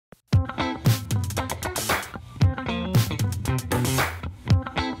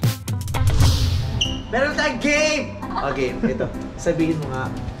Meron tayong game! Okay, ito. Sabihin mo nga,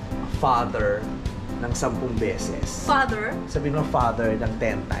 father ng 10 beses. Father? Sabihin mo father ng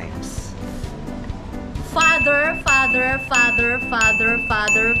 10 times. Father, father, father, father,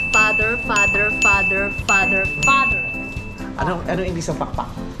 father, father, father, father, father, father. Anong English ang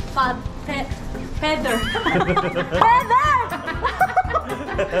pakpak? Feather. Feather!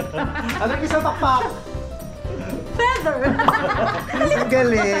 Anong English ang pakpak? Feather. Ang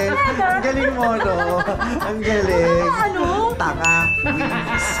galing. Ang galing mo, no? Ang galing. Ano? Tanga.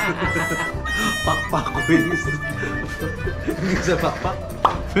 Wings. Pakpak wings. English ang pakpak?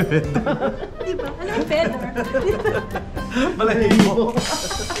 Diba? Ano yung feather? Malahibo.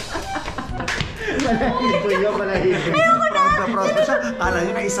 Malahibo yun, malahibo. Ayoko na! Proud na siya. Kala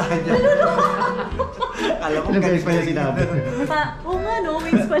niyo na isa niya. Kala mo galing pa niya sinabi. Oo nga no,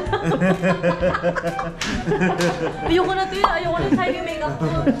 wings pa lang. Ayoko na ito. Ayoko na tayo yung makeup ko.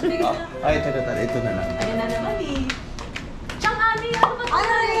 Ay, ito na lang. Ayun na naman eh. Chang Ami, ano ba?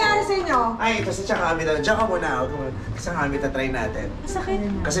 Ano nangyayari sa inyo? Ay, ito si Chang Ami na lang. Diyan ka muna. Chang Ami, try natin. Masakit.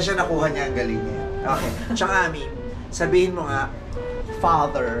 Kasi siya nakuha niya ang galing niya. Okay. Chang Ami, sabihin mo nga,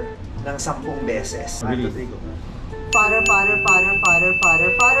 father ng 10 beses. Father, father, father, father, father,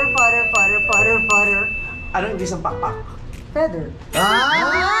 father, father, father, father, father. Anong English ang pakpak? Feather. Ang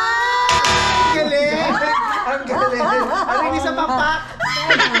galing! Ang galing! Anong English ang pakpak?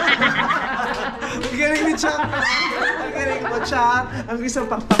 Ang galing ni Chang! Ang galing mo, Chang! Ang English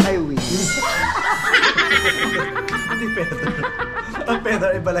ang pakpak ay wings. Hindi feather. Ang feather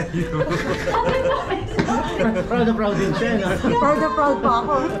ay balahibo. Proud na proud din siya, no? Proud na proud pa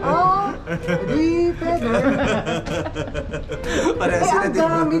ako. Oh, di feather. Pareho sila Ang din.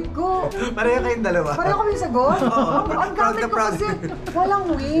 gamit ko. Pareho kayong dalawa. Pareho kami sagot? Oo. Ang Proud gamit na ko proud. kasi walang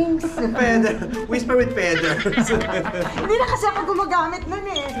wings. Feather. Whisper with feathers. Hindi na kasi ako gumagamit nun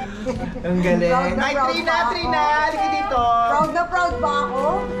eh. Ang galing. Proud na Ay, proud Trina! pa ako. Trina! Halika dito! Proud na proud ba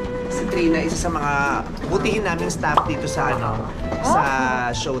ako? Si Trina, isa sa mga butihin naming staff dito sa sa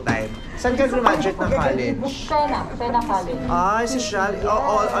Showtime. Saan ka graduate ng college? Pena College. Ay, si Shally.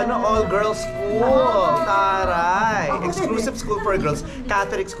 All girls school. Taray. Exclusive school for girls.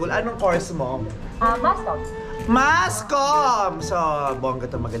 Catholic school. Anong course mo? Mascom. Mascom! So, bongga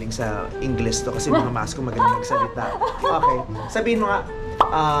to magaling sa English to kasi mga mascom magaling magsalita. Okay. Sabihin mo nga,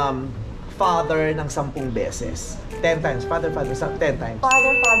 father ng 10 beses. 10 times. Father, 10 times. Father, father,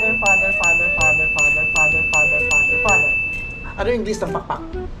 father, father, father, father, father, father, father, father. Ano yung English ng pakpak?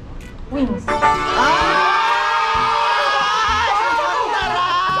 Wings. Hindi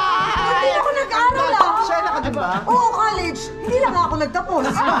ako nag-aral ah. Siya na ka, di ba? Oo, college. Hindi lang ako nagtapos.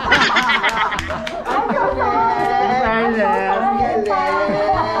 Ang galing! Ang galing!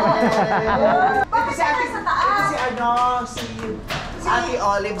 Ito si Ate, si Ate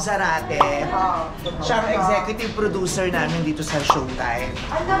Olive Zarate. Siya ang executive producer namin dito sa Showtime.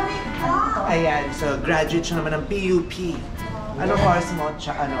 Ang gamit mo. Ayan, so graduate siya naman ng PUP. Ano course mo?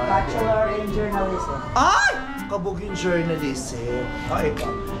 Bachelor in Journalism. Ay! Kabog yung journalism. O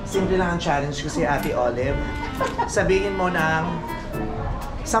ikaw, simple lang ang challenge ko si Ate Olive. Sabihin mo ng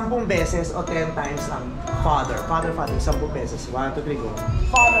 10 beses o 10 times ang father. Father, 10 beses. 1, 2, 3, go.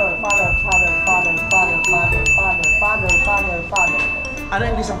 Father, father, father, father, father, father, father, father, father, father. Ano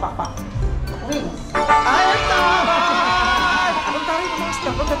yung isang pakpak? Wings. Ay, ang tama! Ang tayo ng mga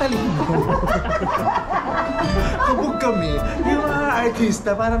staff, ang katalino. Kabog kami. Yung mga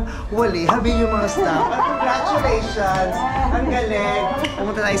artista, parang wali. Habi yung mga staff. Congratulations! Ang galing.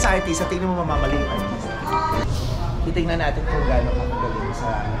 Pumunta tayo sa artista, tingnan mo mamamali yung artista. Titingnan natin kung gano'n ka magaling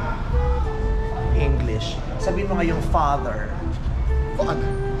sa English. Sabihin mo nga yung father.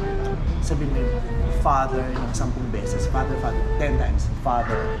 Sabihin mo yung father ng 10 beses. Father, 10 times.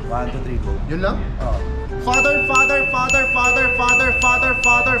 Father. 1, 2, 3, go. Yun lang? Oh. Father, father, father, father, father, father,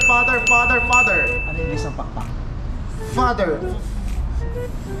 father, father, father, father. Ano yung isang pakpak? Father.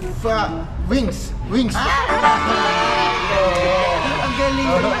 Wings. Wings. Ang galing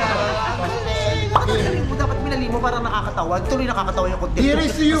mo. Ang galing mo. Dapat minali mo parang nakakatawa. Tuloy nakakatawa yung content. Here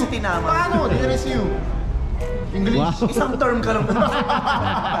is you. Kasi tinama. Paano? Here is you. English. Isang term ka lang.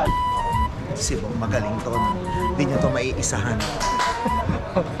 Si Bo, magaling to. Hindi niya to maiisahan.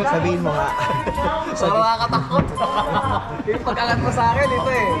 Sabihin mo nga. So, nakakatakot. Yung pag-angat mo sa akin,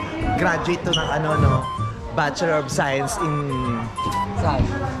 ito eh. Graduate to ng Bachelor of Science in Saan?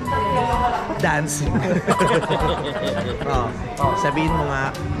 Dancing. Sabihin mo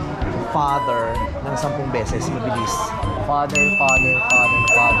nga, father ng 10 beses, mabilis. Father, father, father,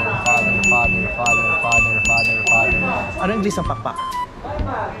 father, father, father, father, father, father, father. Ano yung English ng pakpak?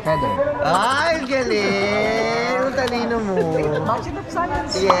 Feather. Ay, galing! Ang talino mo. Bachelor of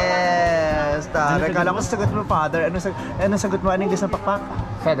Science. Yes! Tara, kala ko sagot mo, father. Ano sagot mo? Ano yung isang pakpak?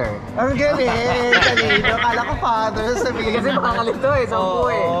 Feather. Ang galing! Kanino? Kala ko father. Sabihin. Kasi makakalito eh, 10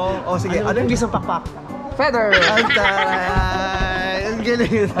 eh. Oo, sige. Ano yung isang pakpak? Feather. Ang taray! Ang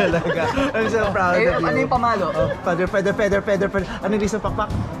galing talaga. I'm so proud of you. Ano yung pamalo? Feather. Ano yung isang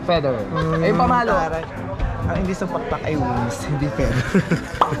pakpak? Feather. Yung pamalo? Taray. Ang hindi sa pakpak ay wings, hindi feather.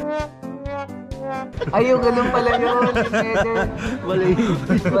 Ay, yung ganun pala yun. Feather. Balay.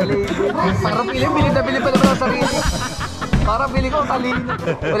 Parang bilib na bilib pa naman ang sarili. Parang bili ko talino.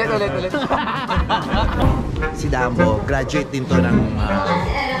 Ulit. Si Dambo, graduate din to ng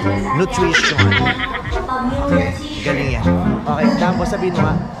nutrition. Galing yan. Okay, Dambo, sabihin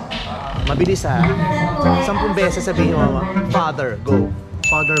mo mabilis 10 beses sabihin mo, father, go.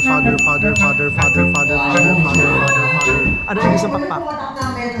 Father. Ano yung isang pakpak?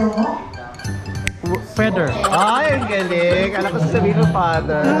 Feather. Ay, ang galing. Alam ko sasabihin mo,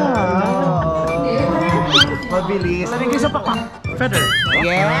 father. Mabilis. Ano yung isang pakpak? Feather.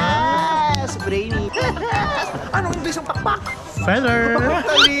 Yes! Brainy. Anong English ang pakpak? Feather.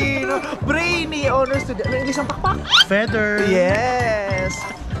 Talino. Brainy honors to the... Ano yung English ang pakpak? Feather. Yes!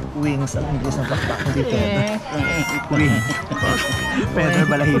 Wings ang English ang pakpak. Hindi feather. Wing. Feather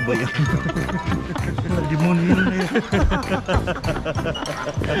balahibo yun. Demonyo na yun.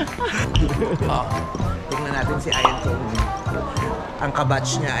 Tingnan natin si Ayan kung ang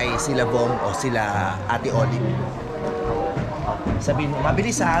kabatch niya ay sila Bong o sila Ate Olive. Sabihin mo,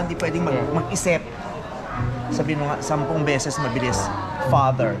 mabilis hindi pwedeng mag-isip. Sabihin mo nga, 10 beses mabilis.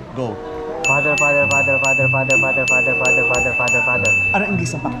 Father, go. Father. Ano ang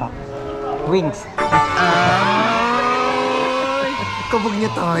English ng pakpak? Wings. Kabog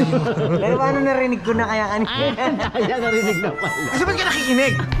niya tayo. Pero paano narinig ko na kaya kanina? Kaya narinig na pala. Kasi ba't ka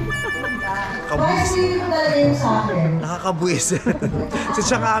nakikinig? Kabuis. Nakakabuis.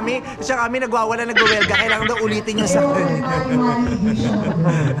 Sa kami nagwawelga. Kailangan daw ulitin yung sa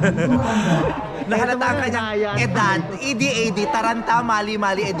Nahalata ang kanyang edad. ED, Taranta, Mali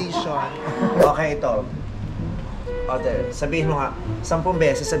edition. Okay, ito. Other, sabihin mo nga, 10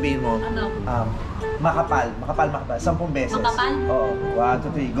 beses sabihin mo. Ano? Makapal. 10 beses. Makapal? Oo.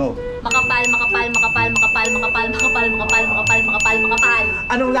 1, 2, 3, go. Makapal.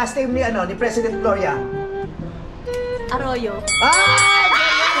 Anong last name ni President Gloria? Arroyo. Ay!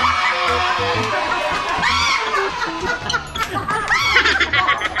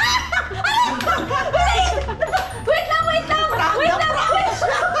 Wait lang!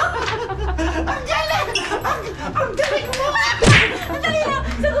 Ang galing mo! Ang dali lang!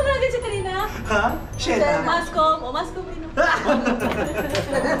 Sagot mo natin si kanina. Ha? Shit. Mascom din.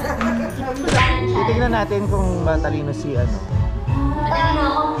 Titignan natin kung matalino si Ano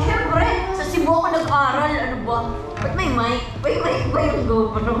ako? Siyempre, sa Cebu ako nag-aral. Ano ba? Ba't may mic? May mic ba yung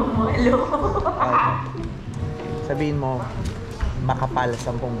GoPro mo? Hello? Sabihin mo, makapal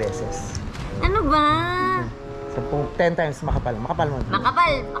 10 beses. Ano ba? 10 times makapal. Makapal mo.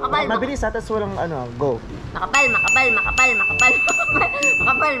 Makapal. Mabilis tapos walang go. Makapal.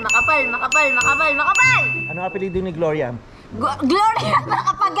 Ano apelido ni Gloria? Gloria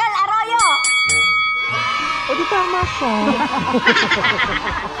Macapagal Arroyo! O di tama siya.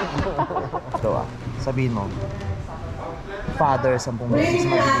 Ito sabihin mo, father 10 beses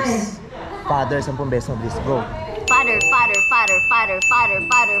mabilis. Father 10 beses mabilis. Go. Father.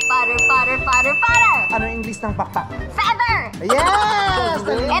 Ano yung English ng pakpak? Feather! Yes!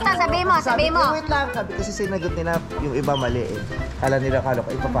 Eto, sabihin mo. Wait lang, sabi kasi sinagot nila yung iba mali eh. Kala nila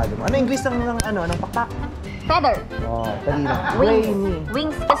ipapalo mo. Ano yung English ng pakpak? Feather. Oh, talino. Wings.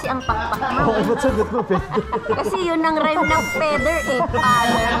 Wings kasi ang pakpak mo. Oo, ba't sagot mo, Pedro? Kasi yun ang rhyme ng feather eh.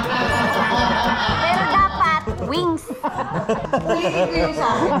 Father. Pero dapat, wings. Ulitin ko yung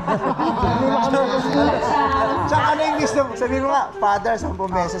sa akin. Tsaka ano yung English ng... Sabihin mo nga, father 10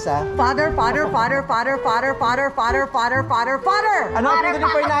 beses Father. Ano ang apelido ni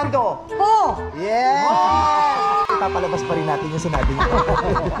Fernando? Po! Yes! Ipapalabas pa rin natin yung sinabi niya.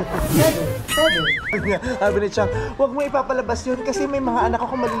 Sabi ni Chang, huwag mo ipapalabas yun kasi may mga anak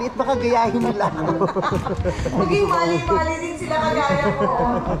ako maliliit, baka gayahin nila ako. Maging mali din sila kagaya ko.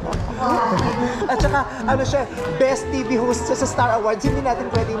 At saka, siya, best TV host siya sa Star Awards, hindi natin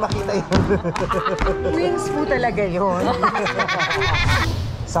pwedeng makita yun. Wings po talaga yun.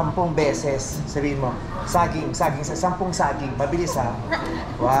 10 beses, sabihin mo, saging, 10 saging, mabilis 1,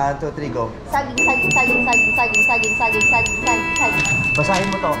 2, 3, go. Saging. Basahin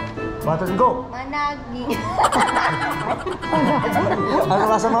mo to. 1, 2, 3, go. Managi. Ano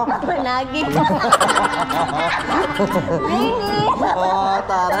basa mo? Managi. Rainy.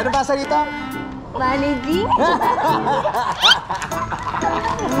 Tara. Ano basa dito? Managing?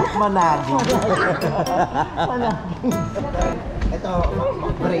 Managing. Ito,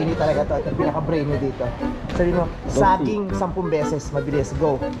 brainy talaga to. Ito pinaka-brainy dito. Sabi mo, saging 10 beses. Mabilis,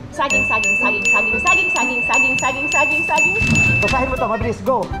 go. Saging. Basahin mo to, mabilis,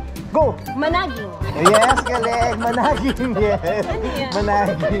 go. Go! Managing. Yes, galing. Managing, yes. Ano yan?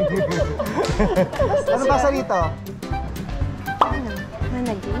 Managing. Ano basa rito?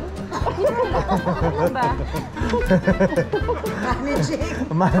 Managing? Ano ba? Managing.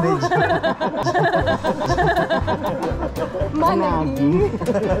 Managing.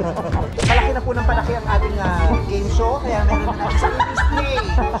 Palaki na po ng palaki ang ating game show, kaya meron na natin sarili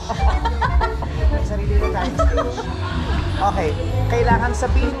stage. May sarili na tayong stage. Okay, kailangan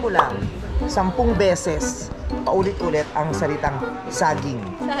sabihin mo lang 10 beses paulit-ulit ang salitang saging.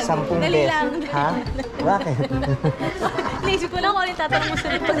 10 Dali beses. lang. Ha? Bakit? Naisip ko lang kung ano yung tatanong mo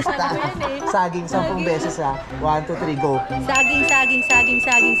sunod pag sabi ko yan eh. Saging 10 beses ha. 1, 2, 3, go. Saging.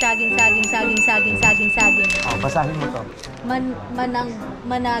 Oh, basahin mo to.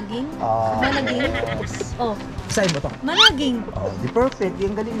 Managing? Oh, Managing? yes. Oh, Basahin mo to. managing. Oh, di perfect.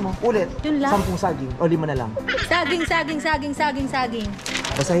 Yung galing mo. Ulit. Yun lang. 10 saging. O 5 na lang. Saging.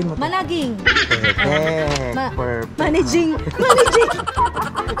 Basahin mo to. Managing. Perfect. Ma- Perfect. Managing.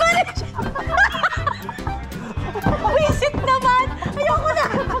 Visit naman! Ayoko na!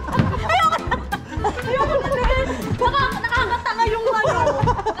 Nakakatanga yung ano.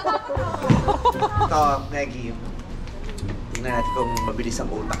 Ito, Maggie. Tingnan natin kung mabilis ang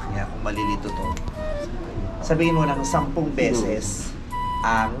utak niya, kung malilito to. Sabihin mo ng 10 beses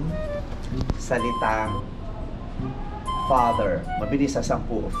ang salitang father. Mabilis sa 10.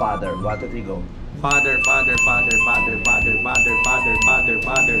 Father. 1, 2, 3, go. Father.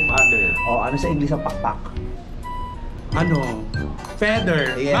 O, ano sa English ang pakpak? Ano?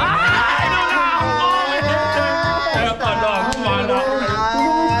 Feather. Yeah.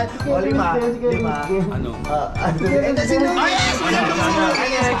 O, 5. Ano?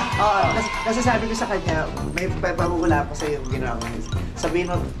 Kasi sabi ko sa kanya, may pagpapagula ko sa yung ginawa ko. Sabihin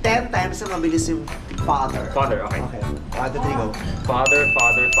mo, 10 times na mabilis yung father. Father, okay. Okay. 1, 2, 3, go. Father.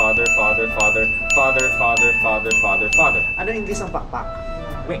 Ano yung English ang pakpak?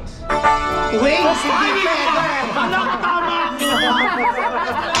 Wings. Wings! Hindi feather!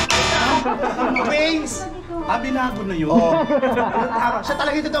 Wings! Binago na yun. Oh. Tama. Siya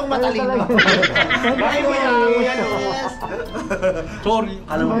talaga yung totoong matalino. Ay, yan. Sorry.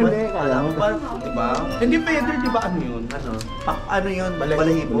 Alam mo ba? Diba? Hindi feather, di ba ano yun? Ano? Ano yun?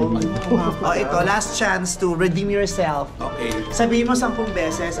 Balahibo? Oh, ito. Last chance to redeem yourself. Okay. Sabihin mo 10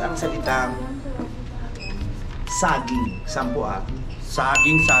 beses ang salitang saging. 10 ah.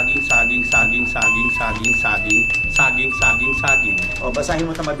 Saging. O, basahin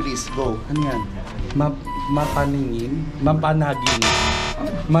mo ito mabilis. Go. Ano yan? Mapaningin? Mapanaging.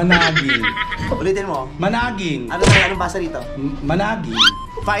 Managing. Ulitin mo. Managing. Anong basa rito? Managing.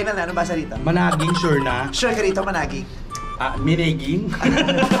 Final na. Anong basa rito? Managing, sure na. Sure ka rito, managi. Miniging.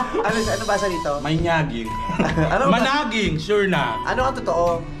 Ano basa rito? Mainyaging. Ano ba? Managing, sure na. Ano ang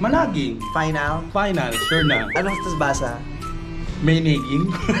totoo? Managing. Final? Final, sure na. Anong tas basa? Miniging.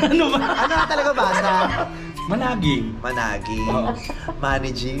 Ano ba? Ano ang talaga basa? Managing. Managi. Oo.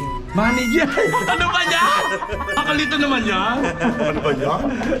 Managing. Manager. Ano ba yan? Akalito naman yan. Ano ba yan?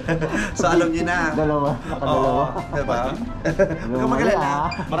 So alam niyo na. Dalawa. Oo. Diba? Huwag kang magalala.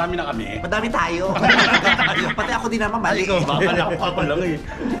 Marami na kami. Madami tayo. Pati ako din naman, mali. Ikaw, bakal ako lang eh.